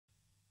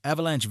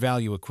Avalanche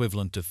value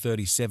equivalent to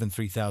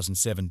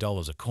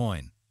 $37,307 a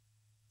coin.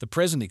 The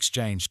present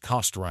exchange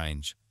cost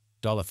range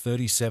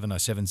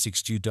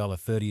 $37.0762 to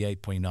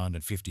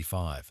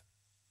 $38.955.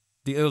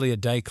 The earlier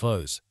day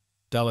close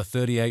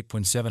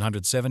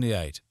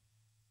 $38.778.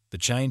 The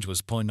change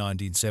was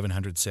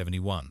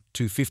 0.19771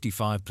 to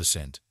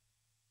 55%.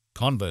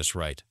 Converse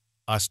rate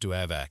US to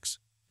Avax.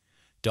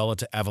 Dollar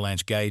to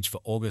Avalanche gauge for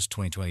August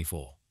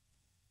 2024.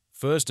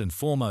 First and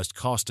foremost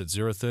cost at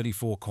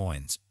 0.34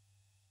 coins.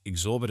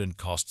 Exorbitant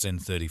costs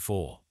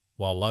N34,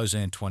 while lows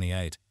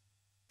N28.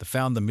 The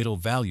found the middle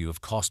value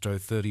of cost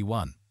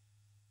 0.31.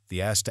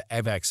 The US to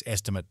Avax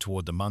estimate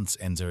toward the month's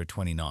end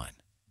 0.29.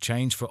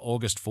 Change for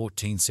August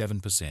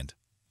 14.7%.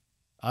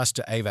 US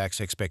to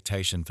Avax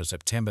expectation for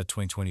September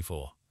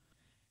 2024.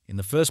 In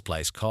the first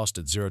place, cost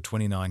at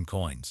 0.29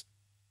 coins.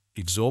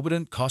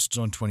 Exorbitant costs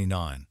on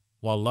 29,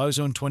 while lows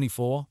on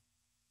 24.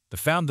 The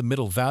found the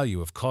middle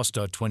value of cost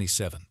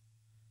 0.27.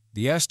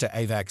 The US to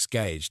Avax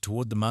gauge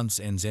toward the month's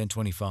ends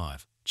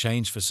N25.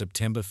 Change for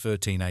September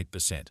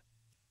 13.8%.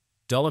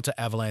 Dollar to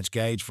Avalanche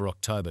gauge for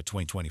October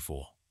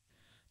 2024.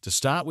 To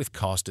start with,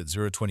 cost at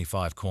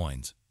 0.25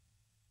 coins.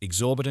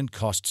 Exorbitant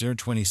cost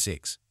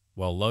 0.26,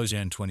 while lows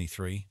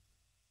N23.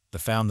 The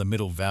found the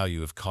middle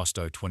value of cost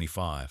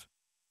 0.25.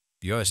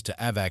 The US to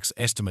Avax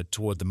estimate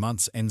toward the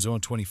month's ends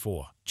on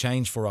 24.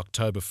 Change for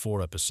October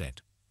 4%.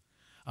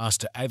 US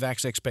to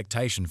Avax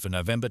expectation for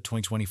November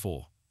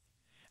 2024.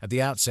 At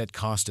the outset,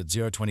 cost at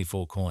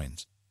 0.24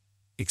 coins.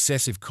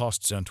 Excessive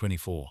costs on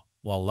 24,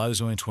 while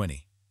lows on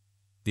 20.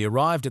 The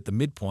arrived at the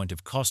midpoint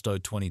of cost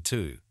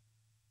 0.22.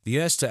 The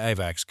US to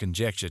Avax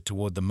conjecture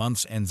toward the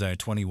month's end zone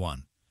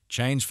 21.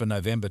 Change for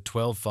November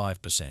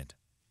 12.5%.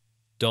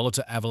 Dollar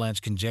to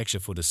Avalanche conjecture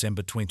for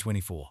December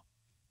 2024.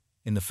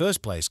 In the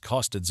first place,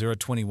 cost at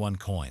 0.21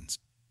 coins.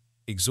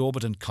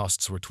 Exorbitant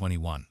costs were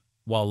 21,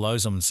 while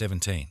lows on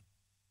 17.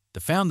 They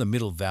found the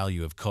middle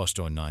value of cost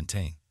on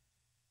 19.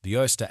 The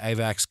US to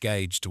Avax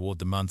gauge toward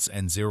the month's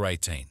end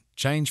 0.18.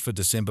 Change for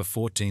December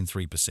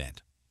 14.3%.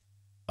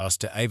 US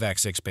to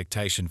Avax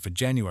expectation for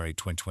January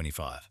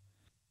 2025.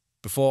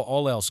 Before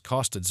all else,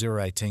 cost at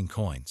 0.18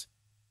 coins.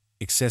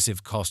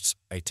 Excessive costs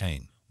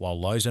 18, while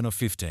lows on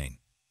 15.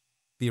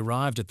 The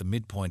arrived at the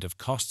midpoint of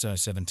costs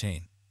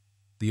 0.17.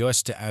 The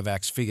US to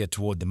Avax figure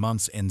toward the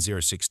month's end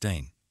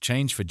 0.16.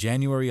 Change for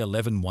January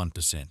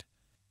 11.1%.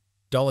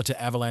 Dollar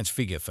to Avalanche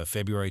figure for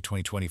February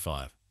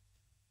 2025.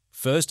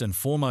 First and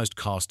foremost,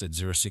 cost at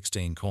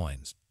 0.16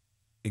 coins.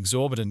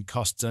 Exorbitant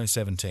costs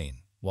 0.17,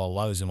 while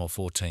lows on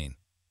 14.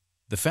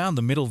 They found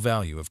the middle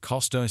value of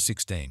cost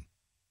 0.16.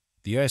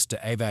 The US to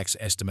Avax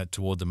estimate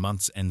toward the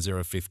month's end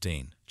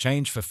 0.15.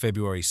 Change for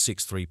February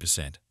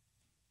 6.3%.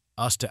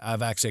 US to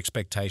Avax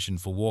expectation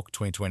for Walk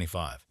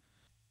 2025.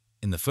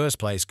 In the first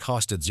place,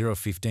 cost at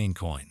 0.15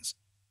 coins.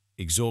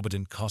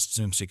 Exorbitant costs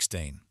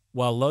 0.16,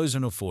 while lows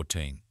on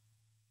 14.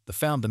 They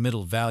found the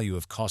middle value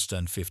of cost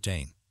on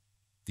 15.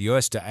 The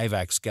US to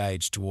Avax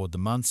gauge toward the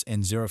month's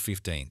end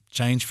 0.15.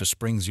 Change for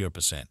spring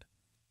 0%.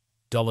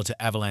 Dollar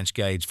to Avalanche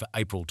gauge for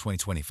April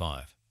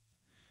 2025.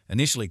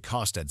 Initially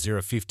cost at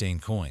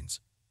 0.15 coins.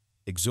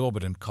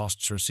 Exorbitant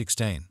costs are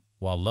 16,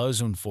 while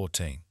lows on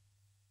 14.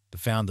 They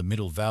found the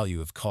middle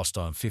value of cost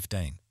on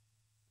 15.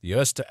 The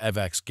US to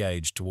Avax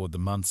gauge toward the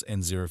month's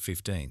end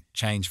 0.15.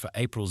 Change for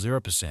April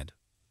 0%.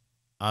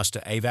 US to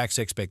Avax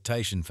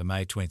expectation for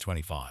May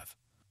 2025.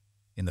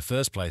 In the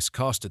first place,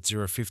 cost at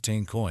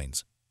 0.15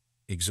 coins.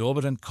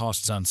 Exorbitant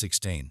costs on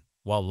 16,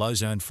 while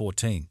lows on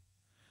 14.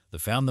 They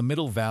found the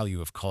middle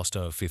value of cost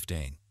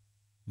 0.15.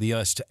 The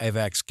US to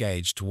Avax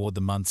gauge toward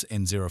the month's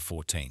end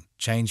 0.14.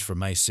 Change for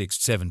May 6,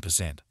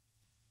 7%.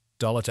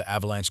 Dollar to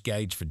Avalanche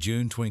gauge for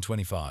June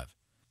 2025.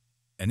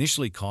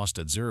 Initially cost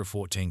at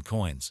 0.14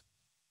 coins.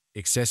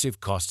 Excessive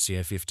costs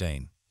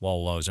 15,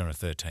 while lows on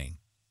 13.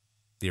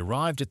 They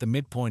arrived at the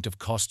midpoint of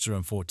costs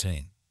on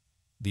 14.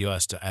 The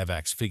US to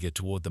Avax figure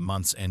toward the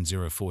month's end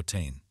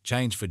 0.14.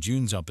 Change for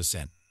June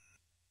 0%.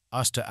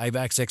 US to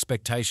Avax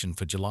expectation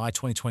for July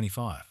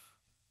 2025.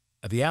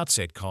 At the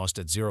outset, cost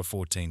at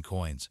 0.14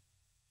 coins.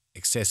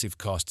 Excessive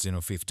costs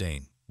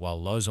 15, while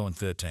lows on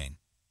 13.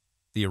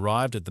 They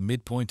arrived at the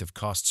midpoint of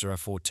costs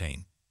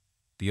 0.14.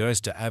 The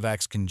US to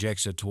Avax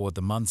conjecture toward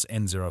the month's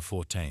end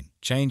 0.14.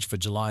 Change for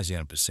July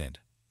 0%.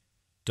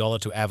 Dollar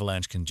to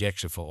Avalanche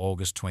conjecture for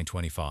August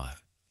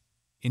 2025.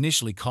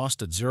 Initially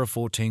cost at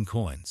 0.14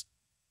 coins.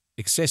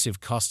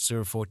 Excessive costs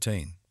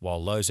 0.14,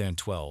 while lows on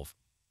 12.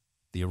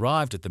 They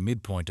arrived at the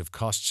midpoint of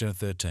costs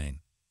 0.13.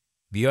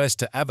 The US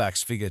to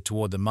Avax figure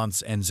toward the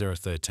month's end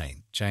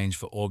 0.13. Change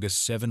for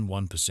August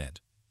 7.1%.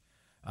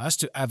 US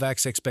to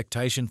Avax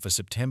expectation for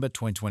September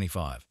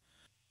 2025.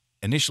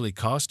 Initially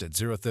cost at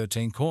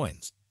 0.13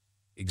 coins.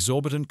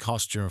 Exorbitant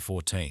cost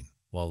 0.14,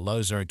 while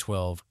lows are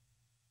 12.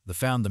 They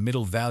found the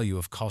middle value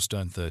of cost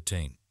on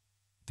 13.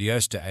 The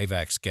US to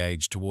Avax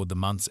gauge toward the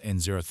month's end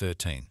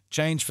 0.13.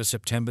 Change for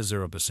September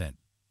 0%.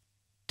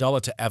 Dollar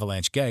to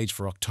Avalanche gauge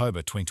for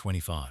October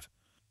 2025.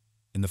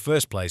 In the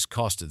first place,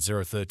 cost at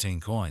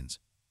 0.13 coins.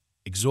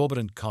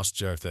 Exorbitant cost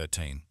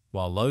 0.13,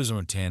 while lows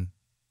are 10.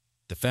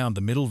 They found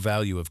the middle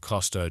value of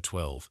cost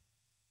 012.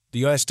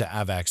 The US to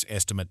Avax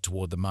estimate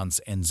toward the month's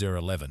end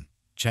 011.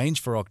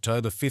 Change for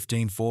October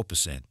 15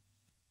 4%.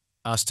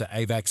 US to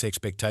Avax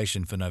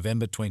expectation for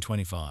November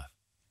 2025.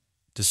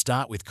 To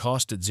start with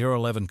cost at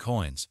 011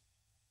 coins.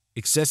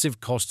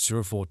 Excessive cost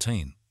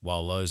 014,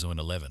 while lows are in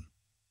 11.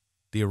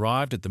 They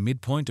arrived at the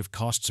midpoint of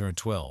costs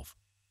 012.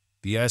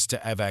 The US to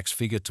Avax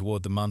figure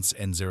toward the month's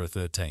end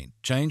 013.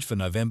 Change for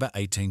November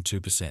 18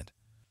 2%.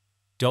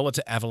 Dollar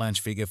to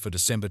Avalanche figure for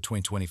December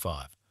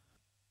 2025.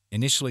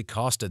 Initially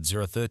cost at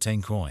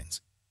 013 coins.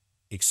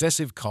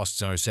 Excessive costs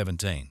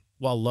 017,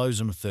 while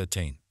lows are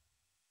 13.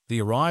 They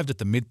arrived at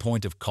the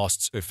midpoint of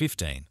costs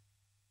 015.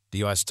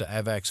 The US to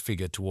Avax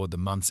figure toward the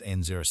month's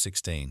end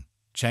 016.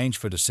 Change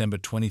for December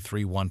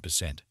 23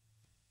 1%.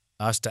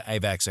 US to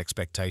Avax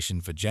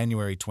expectation for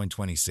January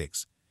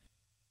 2026.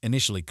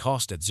 Initially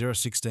cost at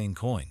 016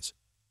 coins.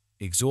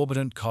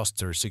 Exorbitant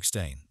costs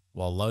 016,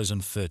 while lows are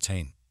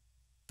 13.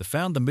 They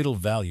found the middle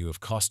value of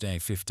cost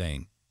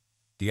A15.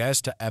 The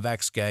US to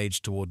Avax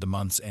gauge toward the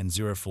month's end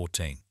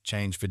 014.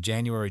 Change for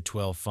January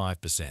 12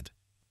 5%.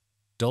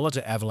 Dollar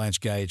to Avalanche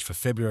gauge for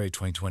February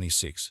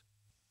 2026.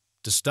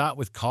 To start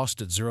with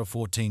cost at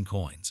 014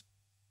 coins.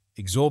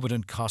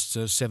 Exorbitant costs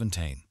are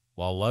 17,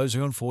 while lows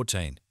are on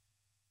 14.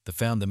 They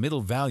found the middle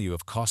value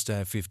of cost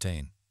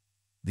A15.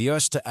 The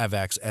US to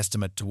Avax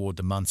estimate toward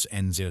the month's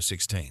end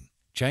 016.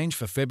 Change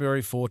for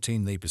February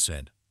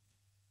 14%.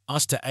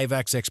 US to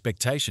Avax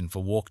expectation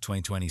for Walk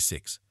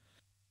 2026.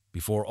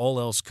 Before all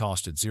else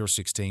cost at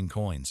 016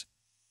 coins.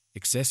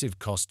 Excessive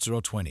cost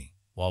 020,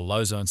 while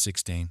lows on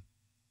 16.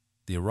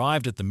 They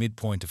arrived at the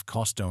midpoint of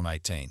cost on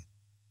 18.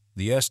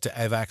 The US to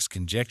Avax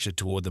conjecture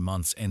toward the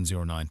month's end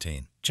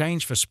 019.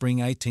 Change for spring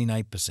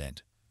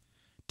 8%.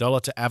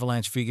 Dollar to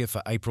Avalanche figure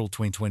for April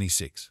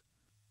 2026.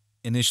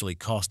 Initially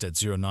cost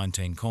at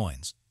 019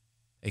 coins.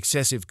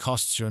 Excessive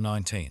cost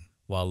 019,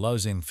 while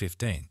lows in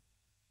 15.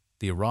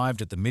 They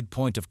arrived at the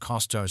midpoint of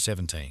cost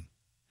 017.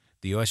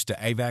 The US to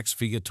Avax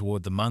figure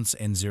toward the month's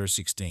end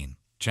 016.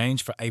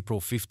 Change for April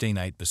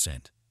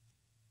 8%.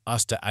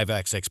 US to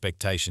Avax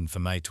expectation for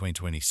May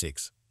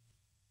 2026.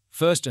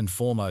 First and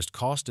foremost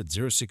cost at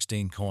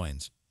 016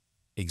 coins.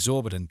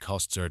 Exorbitant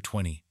costs are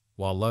 20,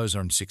 while lows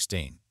are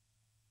 16.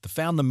 They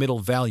found the middle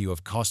value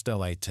of cost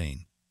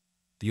 018.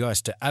 The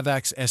US to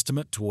Avax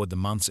estimate toward the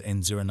month's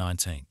end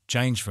 019.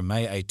 Change for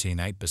May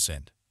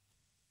 8%.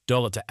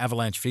 Dollar to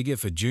Avalanche figure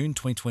for June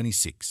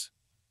 2026.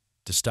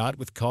 To start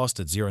with cost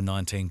at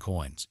 019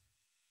 coins.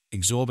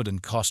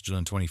 Exorbitant cost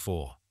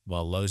 24,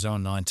 while lows are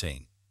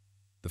 19.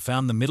 They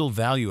found the middle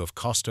value of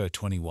cost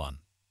 021.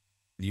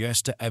 The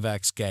US to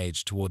Avax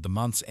gauge toward the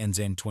month's ends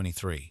end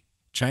 23.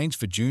 Change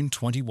for June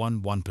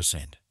 21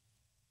 1%.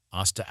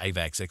 US to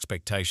Avax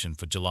expectation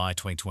for July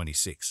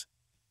 2026.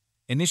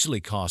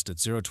 Initially cost at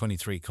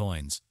 023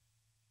 coins.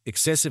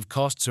 Excessive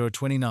cost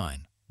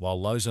 029,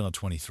 while lows are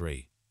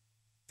 23.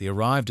 They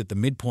arrived at the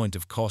midpoint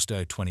of cost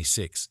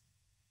 026.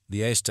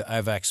 The US to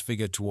Avax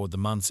figure toward the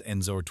month's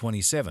ends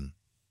 027.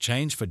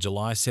 Change for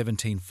July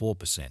 17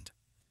 4%.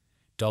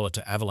 Dollar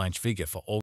to Avalanche figure for all